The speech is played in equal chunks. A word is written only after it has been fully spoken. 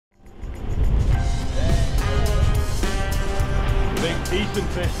Decent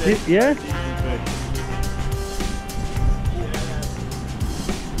fish, yeah? Decent fish.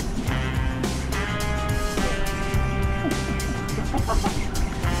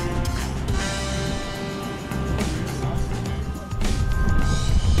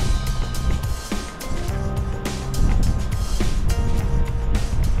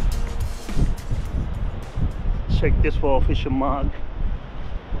 Check this for a fishing mark.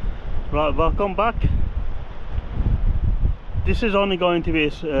 Right, welcome back. This is only going to be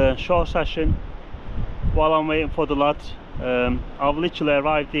a short session while I'm waiting for the lads. I've literally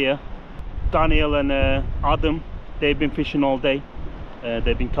arrived here. Daniel and Adam, they've been fishing all day.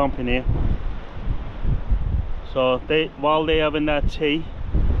 They've been camping here. So while they having their tea,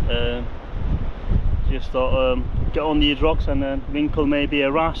 just thought get on these rocks and then winkle maybe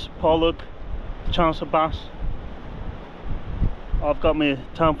a Wrasse Pollock, chance of bass. I've got my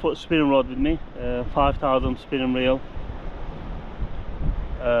 10-foot spinning rod with me, 5,000 spinning reel.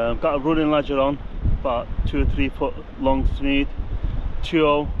 Got a running ledger on, about 2 or 3 foot long snood,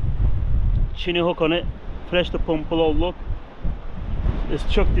 2-0, chinny hook on it, fresh the pump below. Look, just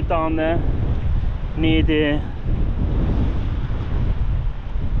chucked it down there near the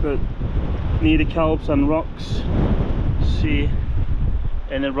kelps and rocks. See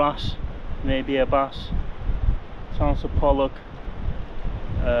any wrasse, maybe a bass, chance of pollock.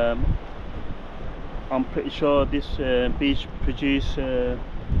 I'm pretty sure this beach produce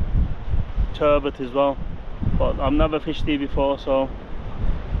turbot as well, but I've never fished here before, so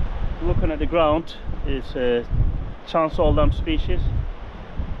looking at the ground it's a chance all them species.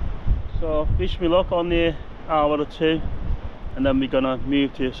 So wish me luck on the hour or two, and then we're gonna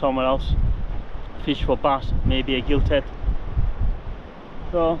move to somewhere else, fish for bass, maybe a gilthead.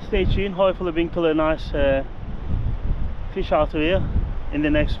 So stay tuned, hopefully winkle a nice fish out of here in the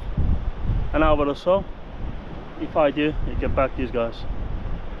next an hour or so. If I do, I'll get back to these guys.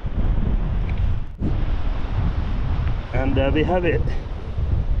 And we have it,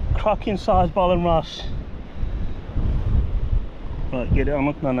 cracking size Ballan wrasse. Right, get it on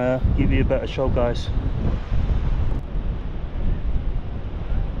up and give you a better show, guys.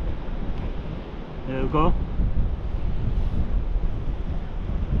 There we go.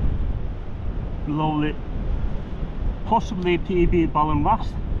 Lovely, possibly PB Ballan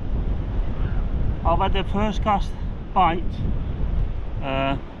wrasse. I've had the first cast bite,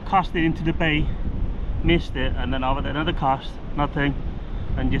 cast it into the bay, missed it, and then I've had another cast, nothing,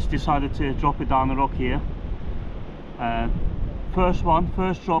 and just decided to drop it down the rock here. First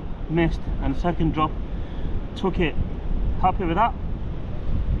drop missed, and second drop took it. Happy with that.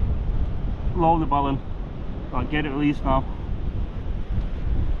 Lovely Ballan. I'll get it released now.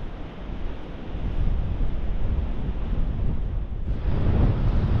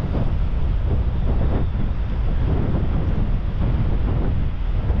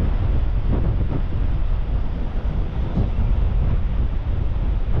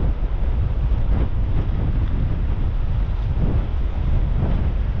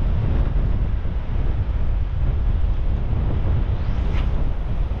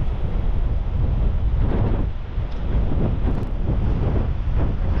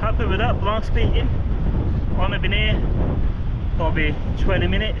 With that, blank speaking, only been here probably 20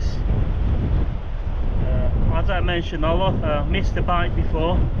 minutes. As I mentioned, I missed the bite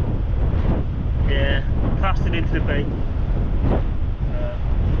before. Yeah, cast it into the bay.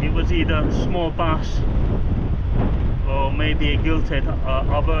 It was either a small bass or maybe a gilthead.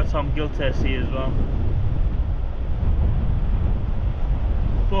 I've heard some giltheads here as well,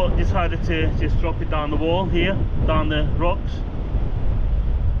 but decided to just drop it down the wall here, down the rocks.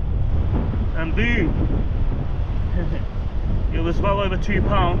 And boom, it was well over £2.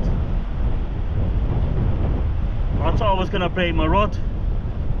 I thought I was going to break my rod,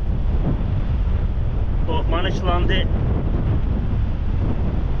 but managed to land it.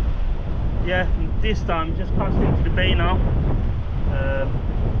 Yeah, this time just passed into the bay now.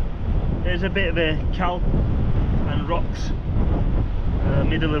 There's a bit of a kelp and rocks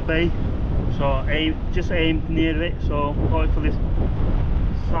middle of the bay, so just aimed near it, so hopefully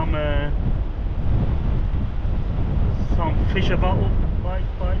some fish about. Bite.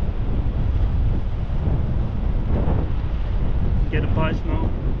 Get a bite now.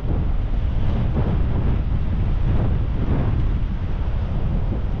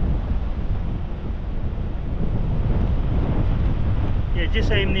 Yeah,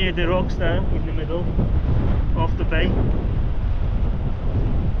 just aim near the rocks there in the middle of the bay.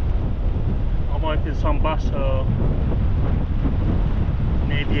 I might get some bass or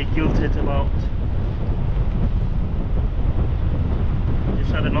maybe a gilthead about.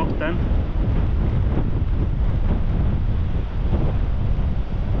 Just had a knock then.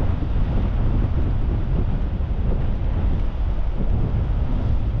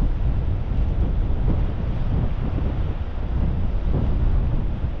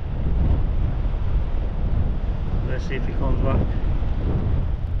 see if he comes back.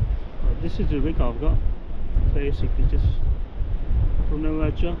 This is the rig I've got. Basically just from the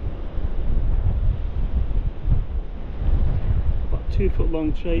ledger. About 2 foot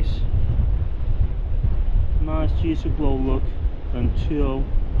long trace. Nice juicy blow look. And 2.0.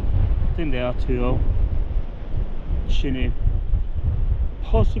 I think they are 2.0. Chinny.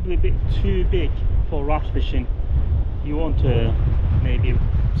 Possibly a bit too big for wrasse fishing. You want maybe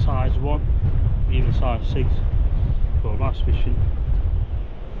size 1, even size 6 for wrasse fishing.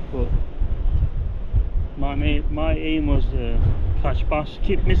 But my aim was catch bass.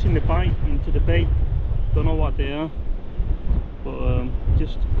 Keep missing the bite into the bait. Don't know what they are, but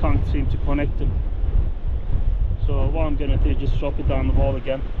just can't seem to connect them. So what I'm gonna do is just drop it down the hole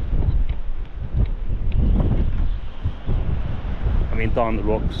again. I mean down the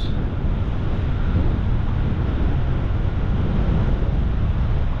rocks.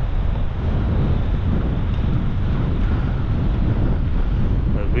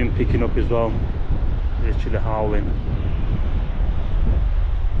 The wind picking up as well, literally howling.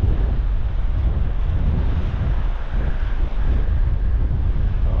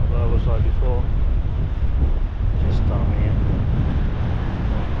 Where was I before? Just down here.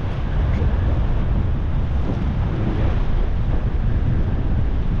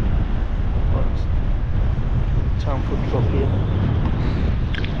 10-foot drop here.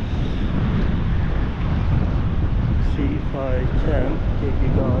 See if I can give you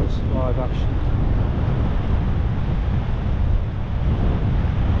guys live action.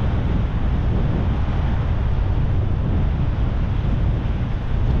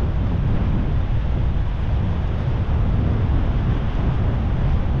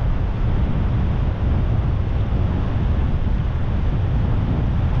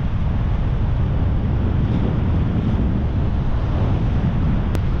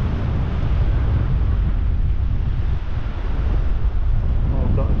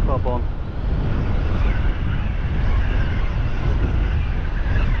 On.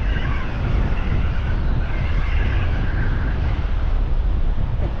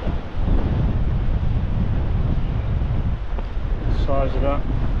 Size of that.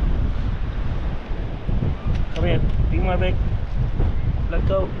 Come here, be my big. Let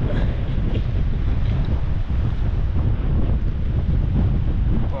go.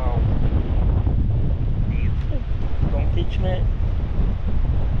 Wow. Don't pitch, mate.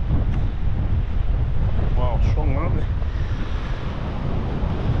 Wow, strong, aren't they?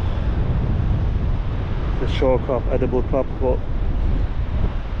 The shore crab, edible crab, but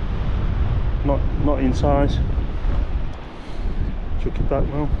not in size. Chuck it back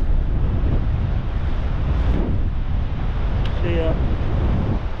now. See ya.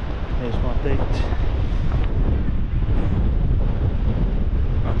 Here's my bait.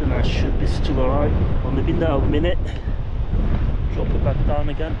 I think that should be still alright. Only been there a minute. Drop it back down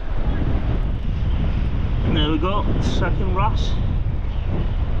again. And there we go, second wrasse.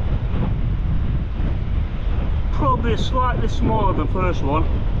 Probably slightly smaller than first one.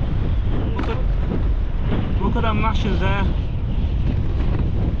 Look at them lashes there.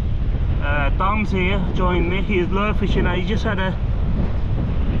 Dan's here, joined me. He's lure fishing and he just had a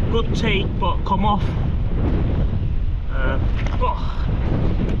good take but come off.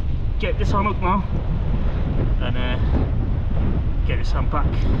 Get this on hook now and get this hand back.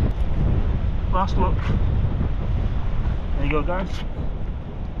 Last look. There you go, guys.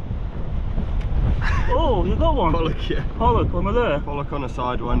 Oh, you got one. Pollock, yeah. Pollock on the lure. Pollock on a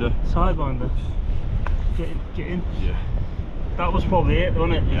sidewinder. Sidewinder. Get in. Yeah. That was probably it,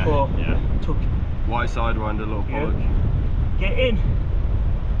 wasn't it? Before took. White sidewinder, little pollock. Get in.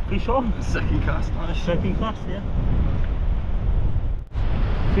 Fish on. Second cast, nice. Second cast, yeah.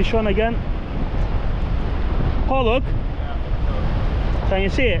 Fish on again. Pollock. Yeah. Can you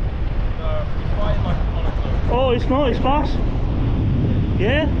see it? No, it's fighting like a pollock though. Oh, it's not. It's fast.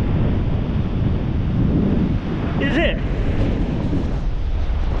 Yeah. Is it?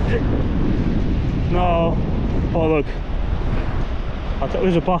 No, pollock. I thought it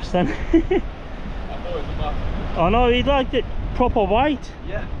was a bass then. I thought it was a bass. Oh no, he liked it proper white.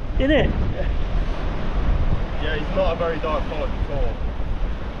 Yeah. Did it? Yeah. Yeah, he's not a very dark pollock at all.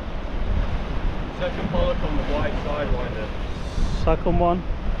 Second pollock on the white sidewinder. Second one.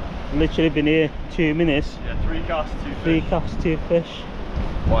 Literally been here 2 minutes. Yeah, 3 casts, 2 fish. 3 casts, 2 fish.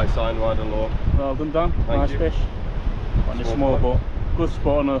 White sidewinder lure. Well done, Dan. Nice fish. On a small boat. Good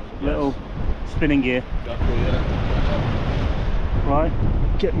spot on a little spinning gear. Exactly, yeah. Right,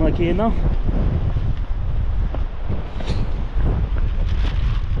 get my gear now.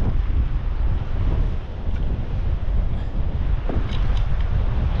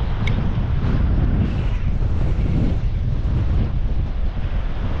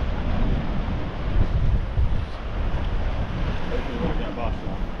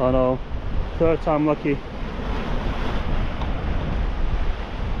 I know. Third time lucky.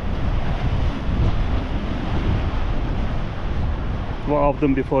 What I've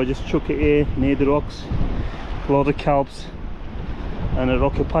done before, just chuck it here near the rocks. A lot of kelps and the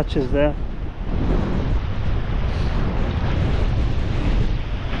rocky patches there.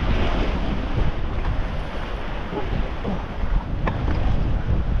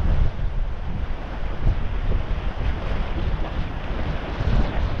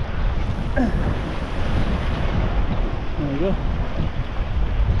 There we go.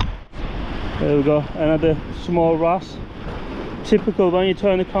 There we go, another small wrasse. Typical, when you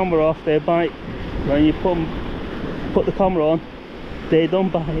turn the camera off, they bite. When you put the camera on, they don't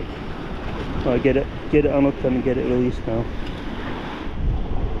bite. Oh, get it unhooked and get it released now.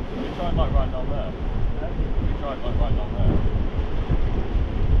 You tried like right down there. You tried like right down there.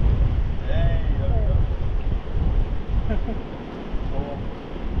 Hey, there we go.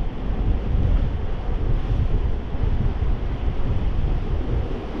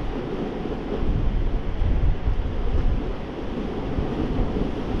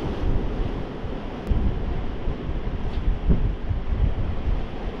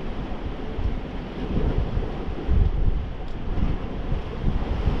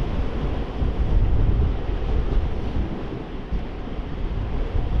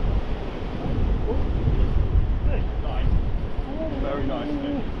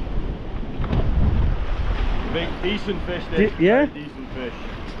 Big, decent fish this. Yeah? Very decent fish.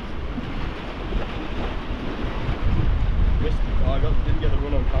 Missed it. Oh, didn't get the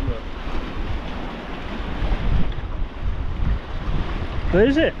run on camera. Where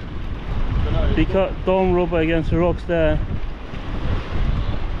is it? Dunno, Because don't rub against the rocks there.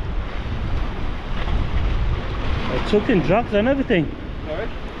 It took in drags and everything. Sorry?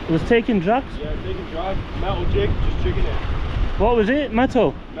 It was taking drags. Yeah, taking drag. Metal jig, just jigging it. What was it?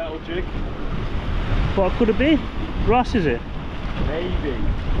 Metal? Metal jig. What could it be? Wrasse, is it? Maybe.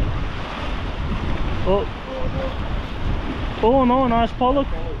 Oh. Oh no, nice pollock.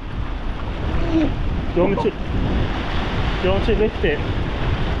 Do you want me to lift it?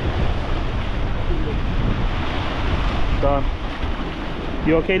 Done.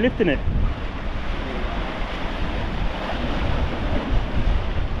 You okay lifting it?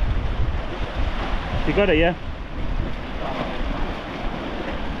 You got it, yeah?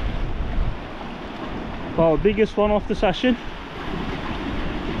 Well, biggest one off the session.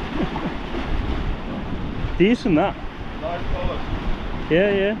 Decent that. Nice pollock.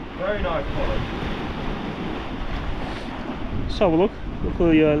 Yeah. Very nice pollock. Let's have a look. Look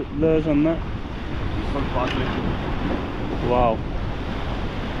at your lures on that. Some plastic. Wow.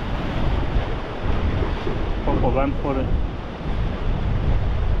 Proper vent for it.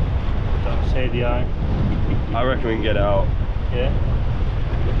 Don't say the eye. I reckon we can get it out. Yeah.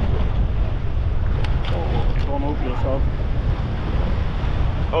 Oh, don't open yourself.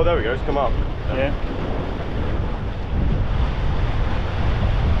 Oh, there we go. It's come up. Yeah.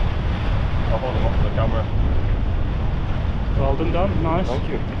 I'll hold them up for the camera. Well done, Dan. Nice. Thank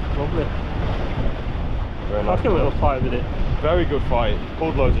you. Lovely. Very nice. Like a little fight with it. Very good fight.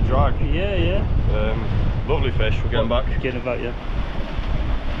 Pulled loads of drag. Yeah. Lovely fish. We're getting back. Getting back, yeah.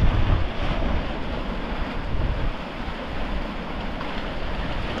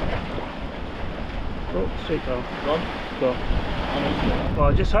 Go straight down. Go.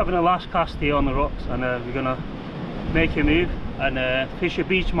 Well, just having a last cast here on the rocks, and we're gonna make a move and fish a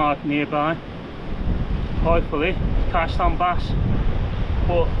beach mark nearby. Hopefully catch some bass.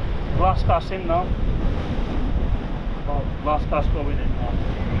 But last cast in now. Well, last cast going in now.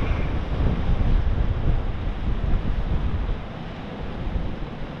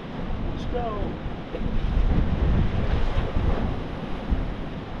 Let's go.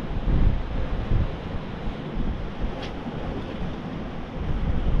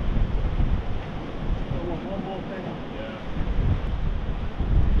 One more thing. Yeah.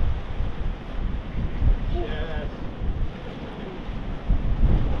 Yes.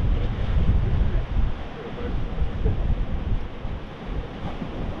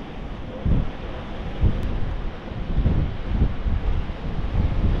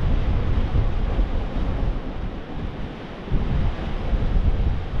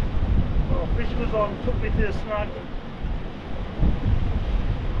 Well, fish was on, took me to the snag.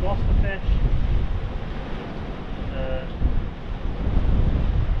 Lost the fish.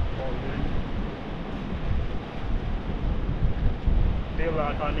 Feel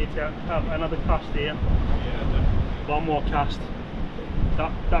like I need to have another cast here. Yeah, definitely. One more cast.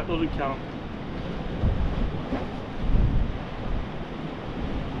 That doesn't count.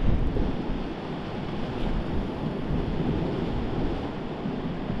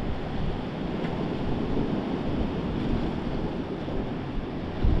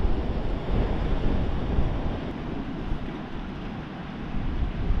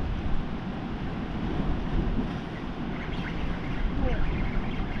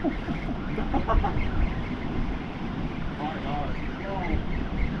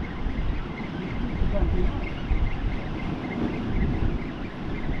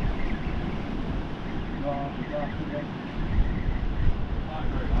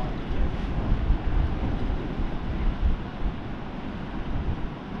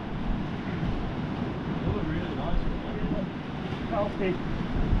 Healthy.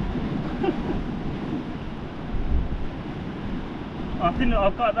 I think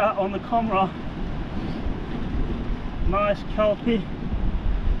I've got that on the camera. Nice kelpie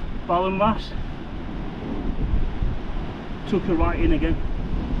Ballan bass. Took it right in again.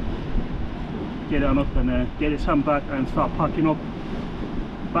 Get it on up and get it sent back and start packing up.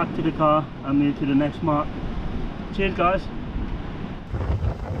 Back to the car and move to the next mark. Cheers guys.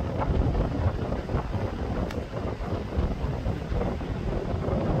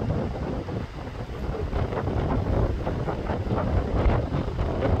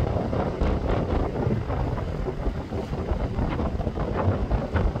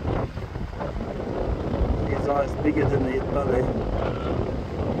 It's bigger than the belly.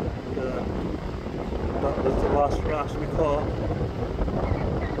 That was the last wrasse we caught.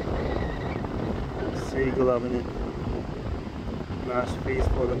 Seagull having a nice feast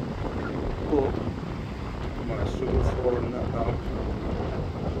for them. But